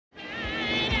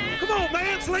on,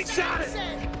 man! Slingshot it!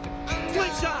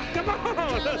 Slingshot! Come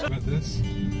on! About this.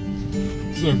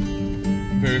 This is our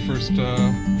very first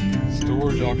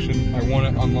storage auction. I won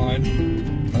it online.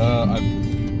 I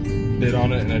bid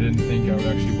on it and I didn't think I would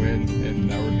actually win, and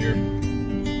now we're here.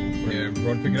 And we're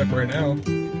going to pick it up right now.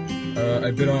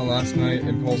 I bid on it last night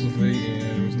impulsively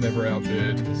and it was never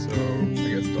outbid, so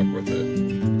I got stuck with it.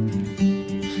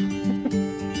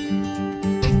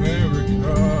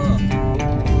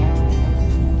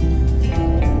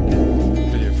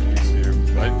 Video for YouTube.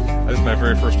 This is my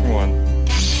very first one.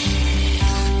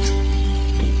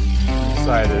 I'm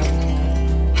excited.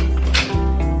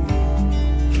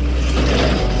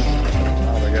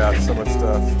 Oh my god, so much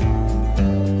stuff.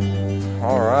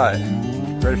 Alright.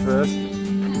 Ready for this?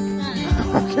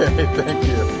 Okay, thank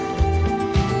you.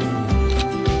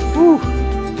 Whew.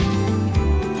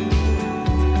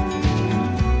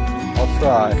 I'll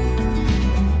try.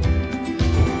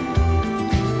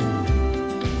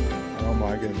 Oh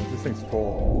my goodness, this thing's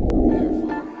full.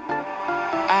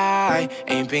 I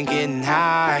ain't been getting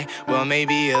high. Well,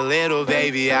 maybe a little,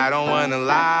 baby, I don't wanna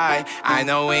lie. I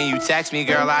know when you text me,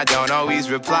 girl, I don't always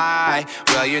reply.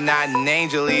 Well, you're not an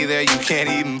angel either, you can't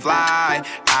even fly.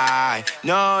 I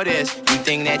know this, you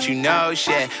think that you know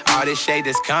shit. All this shade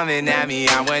that's coming at me,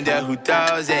 I wonder who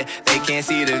throws it. They can't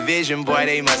see the vision, boy,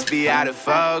 they must be out of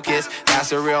focus.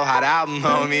 That's a real hot album,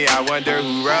 homie, I wonder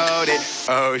who wrote it.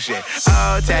 Oh shit,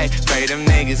 oh take, pray them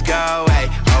niggas go away.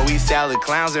 Oh, we sell the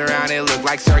clowns around, it look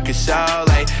like Circus Soleil.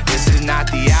 This is not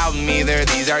the album either,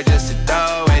 these are just the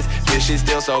throwaways. This shit's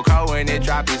still so cold when it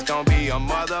drops, it's gonna be a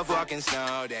motherfucking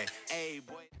snow day. Hey,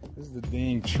 boy. This is the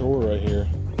dang chore right here.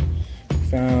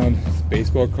 Found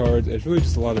baseball cards. It's really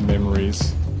just a lot of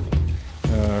memories.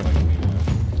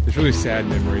 It's really sad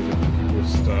memories of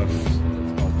people's stuff.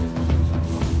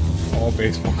 All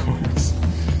baseball cards.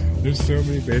 There's so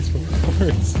many baseball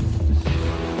cards.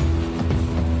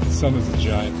 Some is a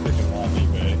giant freaking lot on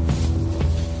eBay.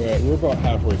 But we're about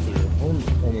halfway through. We're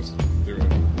almost through it.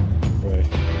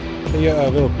 But you got a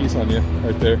little piece on you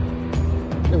right there.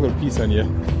 You got a little piece on you.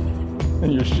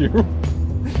 In your shoe.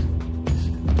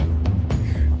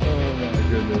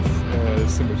 Goodness,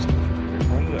 there's so much stuff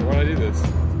here. Why did I do this?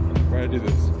 Why did I do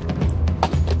this?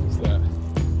 What's that?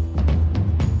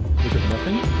 Look at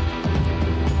nothing?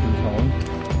 King Kong.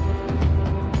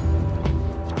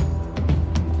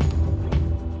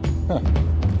 Huh.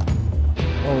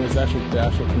 Oh, it's actually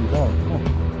Dash of King Kong. Huh.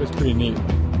 That's pretty neat.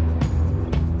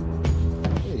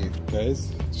 Hey guys,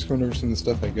 just going over some of the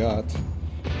stuff I got.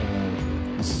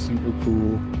 This super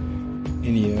cool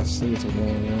NES. I think it's a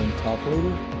 101 top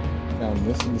loader. Found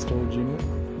this in the storage unit.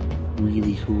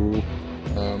 Really cool.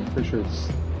 Pretty sure it's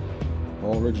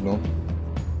all original.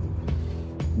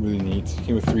 Really neat.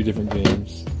 Came with 3 different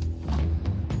games.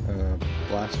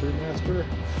 Blaster Master.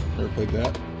 Never played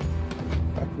that.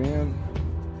 Pac-Man.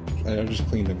 I just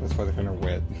cleaned them. That's why they're kind of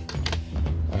wet.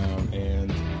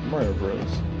 And Mario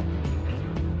Bros.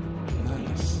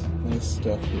 Nice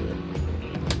stuff here.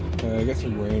 I got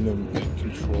some random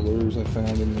controllers I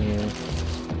found in there.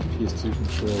 PS2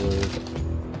 controller,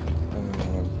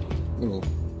 little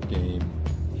game,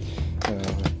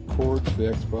 cords for the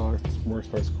Xbox, more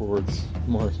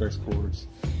Xbox cords.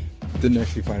 Didn't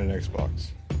actually find an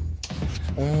Xbox.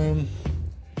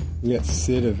 We got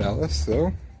Sid of Alice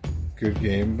though. Good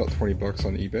game, about 20 bucks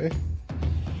on eBay.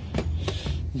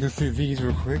 Go through these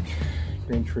real quick.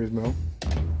 Gran Turismo.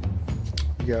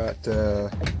 We got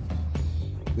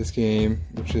this game,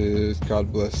 which is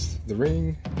God Bless the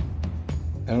Ring.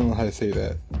 I don't know how to say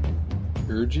that.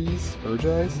 Urgies,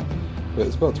 but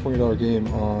it's about a $20 game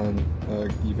on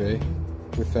eBay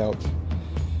without.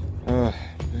 I'm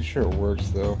not sure it works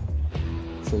though.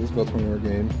 So this is about a $20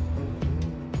 game.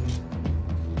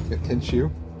 Got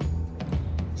Tenchu.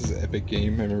 This is an epic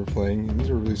game I remember playing. These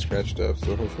are really scratched up,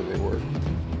 so hopefully they work.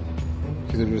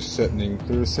 Because they're just setting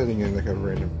in like a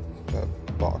random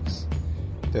box.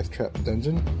 Death Trap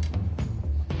Dungeon.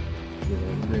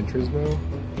 Gran Turismo,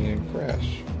 and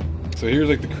Crash. So here's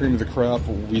like the cream of the crop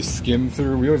we skimmed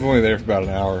through. We were only there for about an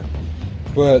hour.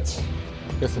 But,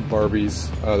 got some Barbies.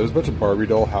 There's a bunch of Barbie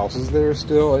doll houses there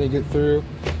still I need to get through.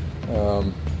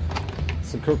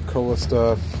 Some Coca-Cola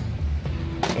stuff.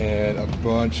 And a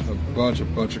bunch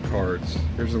of cards.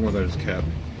 Here's the one that I just kept.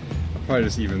 I'll probably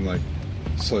just even like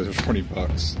sell these for 20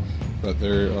 bucks. But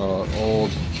they're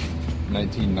old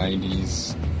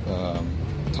 1990s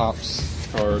Topps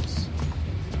cards.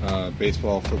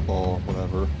 Baseball, football,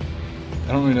 whatever.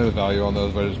 I don't really know the value on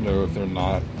those, but I just know if they're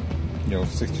not,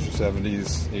 60s or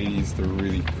 70s, 80s, they're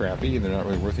really crappy and they're not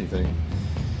really worth anything.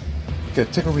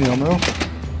 Got Tickle Me Elmo,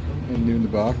 and new in the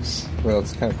box. Well,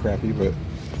 it's kind of crappy, but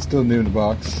still new in the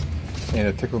box. and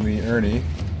a Tickle Me Ernie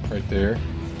right there.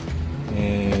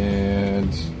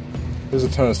 And there's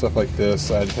a ton of stuff like this.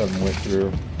 I just haven't went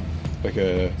through, like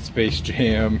a Space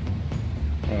Jam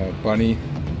bunny,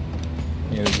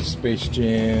 and there's a Space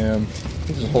Jam.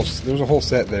 There's a whole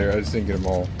set there. I just didn't get them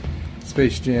all.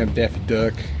 Space Jam Daffy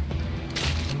Duck,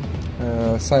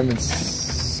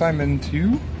 Simon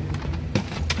 2.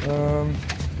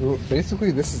 Well,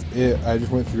 basically this is it. I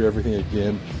just went through everything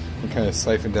again and kind of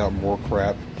siphoned out more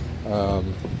crap. I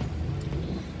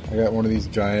got one of these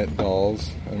giant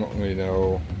dolls. I don't really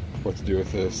know what to do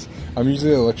with this. I'm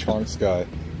usually an electronics guy. I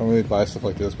don't really buy stuff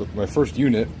like this, but my first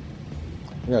unit,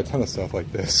 I got a ton of stuff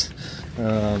like this.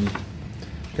 Got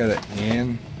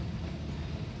an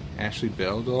Ashley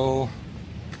Bell doll,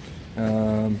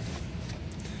 and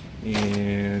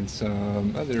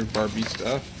some other Barbie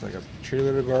stuff, like a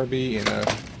cheerleader Barbie and a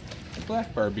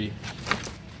black Barbie.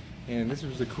 And this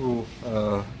was a cool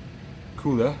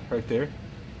Kula right there.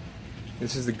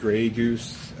 This is the Grey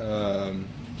Goose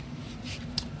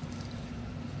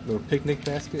little picnic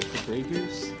basket for Grey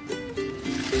Goose.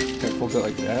 Kind of folds out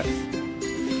like that.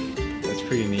 That's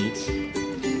pretty neat.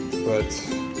 But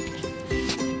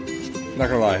not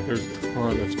gonna lie, there's a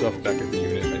lot of stuff back at the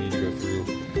unit I need to go through.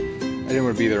 I didn't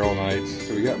want to be there all night,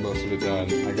 so we got most of it done.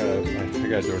 I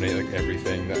gotta donate like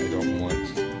everything that I don't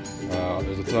want.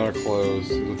 There's a ton of clothes,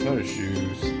 there's a ton of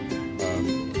shoes.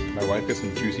 My wife got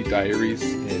some Juicy Diaries,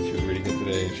 and she was reading it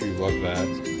today, and she loved that.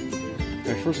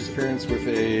 My first experience with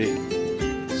a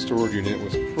storage unit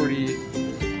was pretty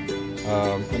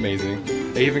amazing.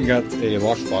 I even got a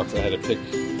lockbox I had to pick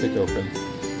open.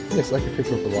 Yes, I could pick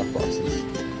open lockboxes,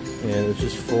 and it's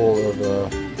just full of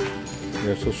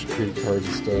Social Security cards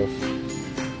and stuff.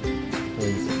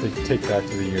 And they can take back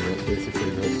to the unit,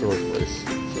 basically the storage place.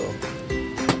 So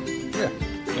yeah,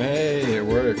 hey, it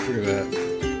works. Look at that.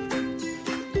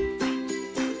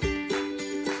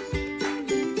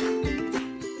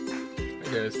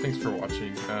 Guys, thanks for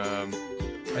watching.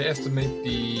 I estimate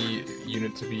the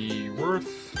unit to be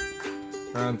worth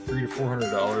around $300 to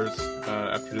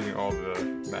 $400 after doing all the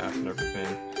math and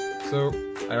everything. So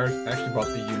I actually bought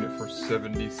the unit for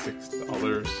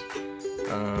 $76.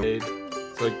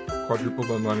 It's like quadrupled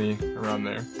my money around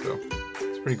there, so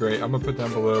it's pretty great. I'm gonna put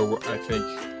down below what I think,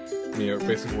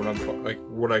 basically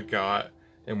what I got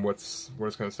and what it's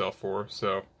gonna sell for.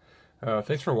 So.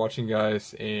 Thanks for watching,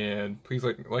 guys, and please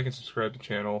like and subscribe to the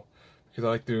channel, because I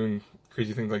like doing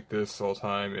crazy things like this all the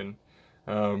time, and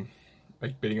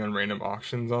like bidding on random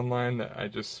auctions online that I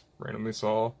just randomly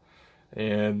saw.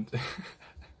 And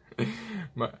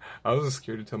I was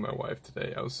scared to tell my wife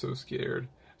today. I was so scared.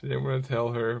 I didn't want to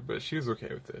tell her, but she was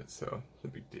okay with it, so it's a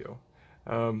big deal.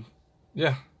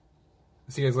 Yeah,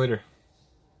 see you guys later.